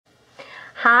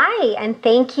Hi, and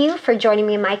thank you for joining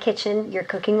me in my kitchen, Your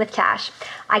Cooking with Tash.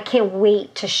 I can't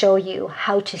wait to show you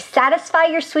how to satisfy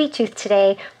your sweet tooth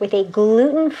today with a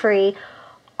gluten-free,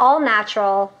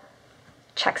 all-natural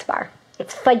Chex bar.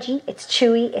 It's fudgy, it's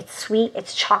chewy, it's sweet,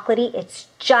 it's chocolatey, it's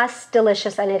just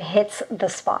delicious, and it hits the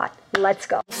spot. Let's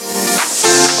go.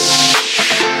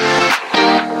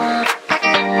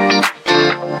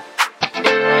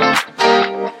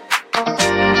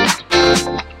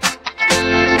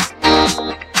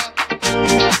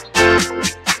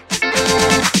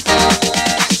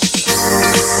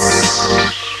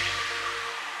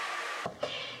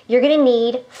 You're gonna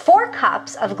need 4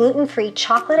 cups of gluten-free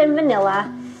chocolate and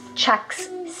vanilla Chex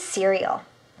cereal,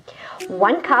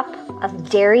 1 cup of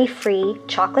dairy-free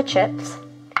chocolate chips,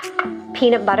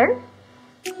 peanut butter,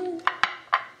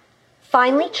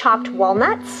 finely chopped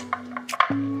walnuts,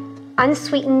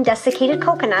 unsweetened desiccated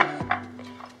coconut,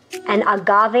 and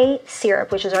agave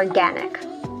syrup, which is organic.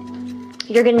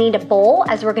 You're gonna need a bowl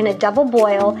as we're gonna double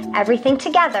boil everything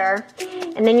together.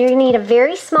 And then you're gonna need a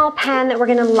very small pan that we're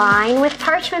gonna line with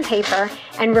parchment paper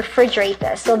and refrigerate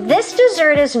this. So this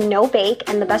dessert is no bake,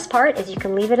 and the best part is you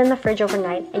can leave it in the fridge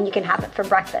overnight and you can have it for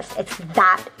breakfast. It's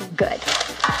that good.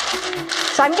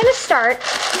 So I'm gonna start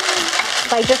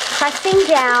by just pressing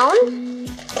down,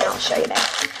 and I'll show you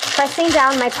this, pressing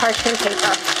down my parchment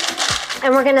paper,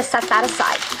 and we're gonna set that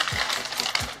aside.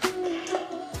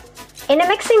 In a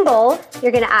mixing bowl,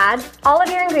 you're gonna add all of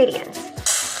your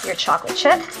ingredients, your chocolate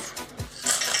chips,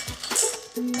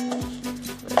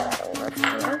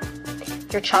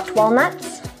 your chopped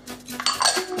walnuts,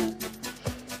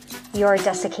 your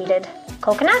desiccated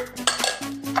coconut,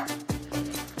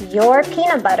 your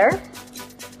peanut butter,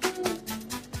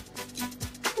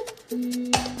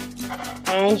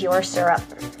 and your syrup.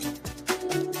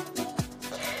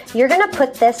 You're gonna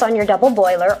put this on your double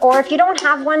boiler, or if you don't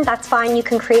have one, that's fine. You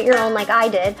can create your own like I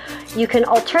did. You can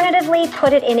alternatively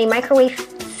put it in a microwave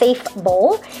safe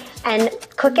bowl and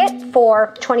cook it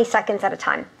for 20 seconds at a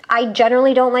time. I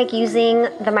generally don't like using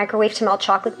the microwave to melt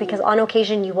chocolate because on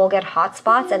occasion you will get hot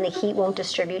spots and the heat won't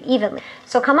distribute evenly.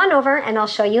 So come on over and I'll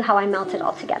show you how I melt it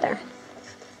all together.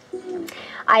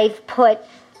 I've put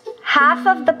half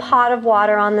of the pot of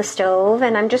water on the stove,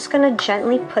 and I'm just gonna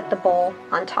gently put the bowl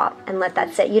on top and let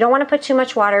that sit. You don't wanna put too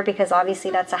much water because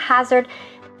obviously that's a hazard.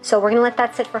 So we're gonna let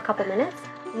that sit for a couple minutes.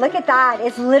 Look at that,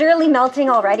 it's literally melting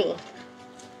already.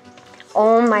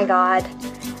 Oh my God.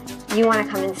 You wanna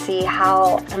come and see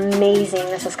how amazing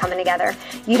this is coming together.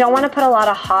 You don't wanna put a lot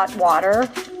of hot water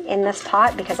in this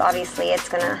pot because obviously it's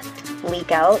gonna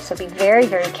leak out. So be very,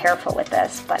 very careful with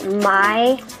this. But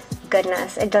my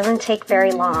goodness, it doesn't take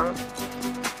very long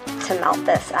to melt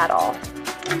this at all.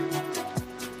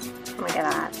 Look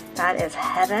at that. That is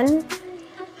heaven.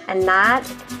 And that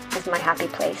is my happy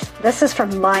place. This is for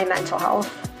my mental health.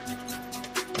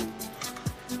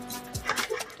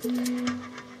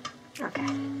 Okay,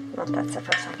 let that sit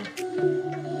for a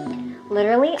second.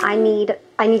 Literally, I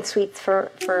need sweets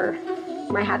for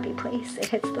my happy place. It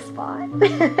hits the spot.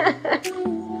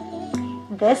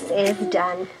 This is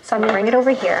done. So I'm gonna bring it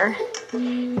over here.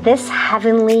 This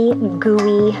heavenly,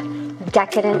 gooey,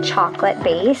 decadent chocolate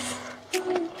base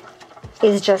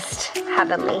is just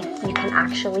heavenly. You can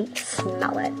actually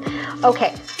smell it.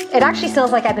 Okay, it actually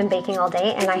smells like I've been baking all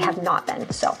day, and I have not been.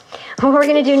 So what we're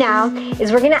gonna do now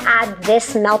is we're gonna add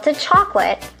this melted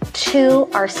chocolate to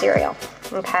our cereal,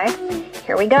 okay?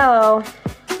 Here we go.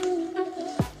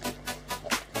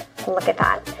 Look at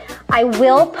that. I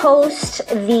will post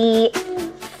the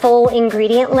full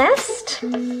ingredient list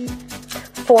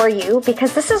for you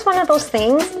because this is one of those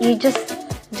things you just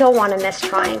don't want to miss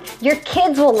trying. Your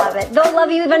kids will love it. They'll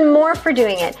love you even more for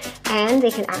doing it, and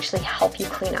they can actually help you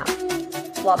clean up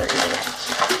while they're eating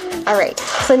it. All right,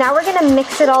 so now we're gonna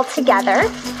mix it all together.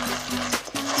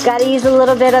 Gotta use a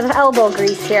little bit of elbow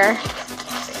grease here.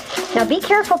 Now be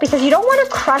careful because you don't want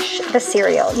to crush the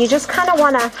cereal. You just kind of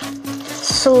want to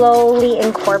slowly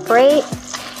incorporate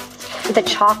the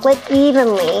chocolate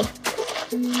evenly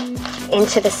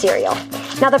into the cereal.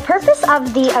 Now the purpose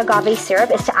of the agave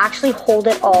syrup is to actually hold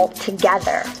it all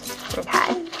together,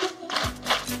 okay?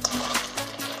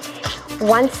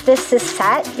 Once this is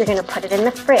set, you're gonna put it in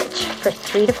the fridge for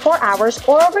 3 to 4 hours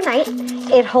or overnight.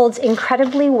 It holds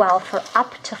incredibly well for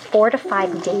up to 4 to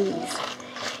 5 days.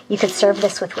 You could serve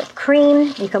this with whipped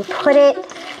cream. You can put it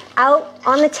out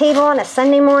on the table on a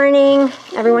Sunday morning.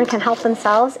 Everyone can help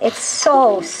themselves. It's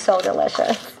so, so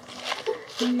delicious.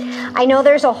 I know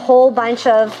there's a whole bunch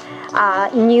of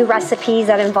new recipes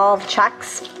that involve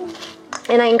Chex.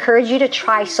 And I encourage you to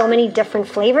try so many different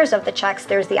flavors of the Chex.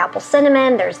 There's the apple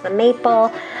cinnamon, there's the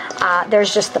maple,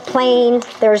 there's just the plain,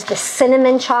 there's the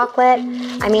cinnamon chocolate.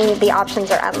 I mean, the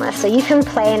options are endless. So you can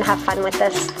play and have fun with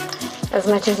this as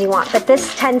much as you want. But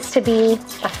this tends to be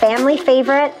a family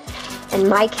favorite, and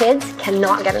my kids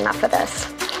cannot get enough of this.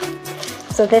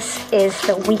 So this is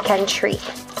the weekend treat.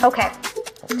 Okay,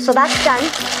 so that's done.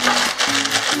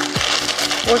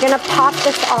 We're gonna pop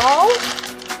this all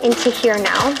into here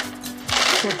now.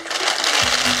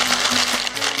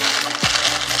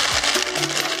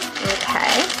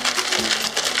 Okay,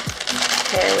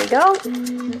 there we go.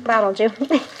 That'll do.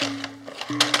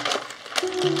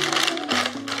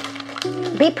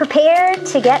 Be prepared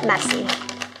to get messy.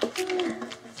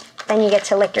 Then you get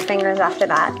to lick your fingers after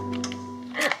that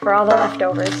for all the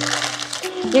leftovers.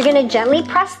 You're gonna gently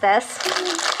press this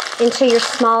into your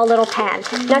small little pan.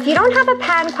 Now, if you don't have a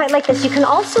pan quite like this, you can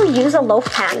also use a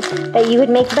loaf pan that you would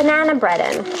make banana bread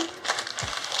in,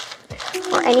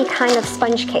 or any kind of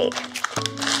sponge cake.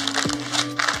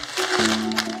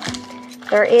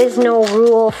 There is no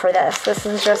rule for this. This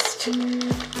is just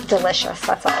delicious,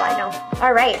 that's all I know.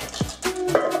 All right,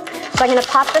 so I'm gonna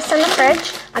pop this in the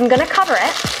fridge. I'm gonna cover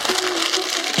it.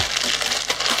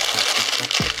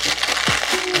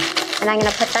 And I'm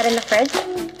gonna put that in the fridge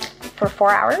for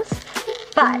 4 hours.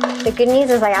 But the good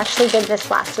news is I actually did this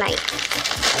last night.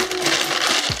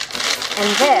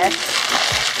 And this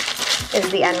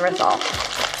is the end result.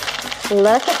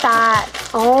 Look at that.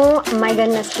 Oh my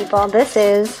goodness, people. This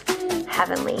is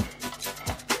heavenly.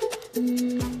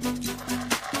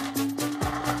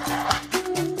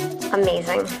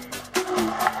 Amazing.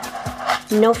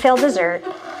 No fail dessert.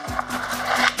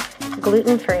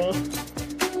 Gluten-free.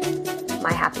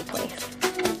 My happy place.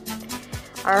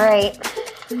 All right.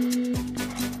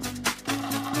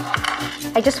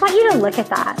 I just want you to look at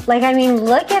that. Like, I mean,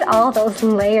 look at all those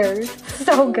layers.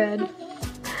 So good.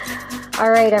 All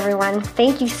right, everyone.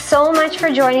 Thank you so much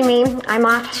for joining me. I'm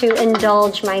off to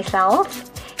indulge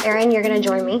myself. Aaron, you're gonna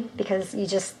join me because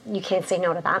you can't say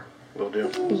no to that. Will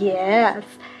do. Yes.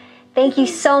 Thank you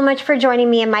so much for joining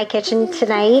me in my kitchen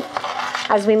tonight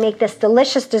as we make this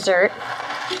delicious dessert.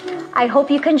 I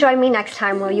hope you can join me next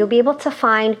time where you'll be able to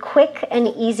find quick and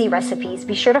easy recipes.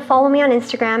 Be sure to follow me on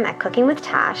Instagram at Cooking with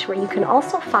Tash, where you can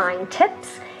also find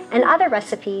tips and other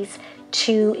recipes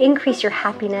to increase your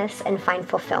happiness and find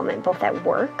fulfillment both at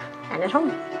work and at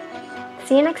home.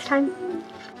 See you next time.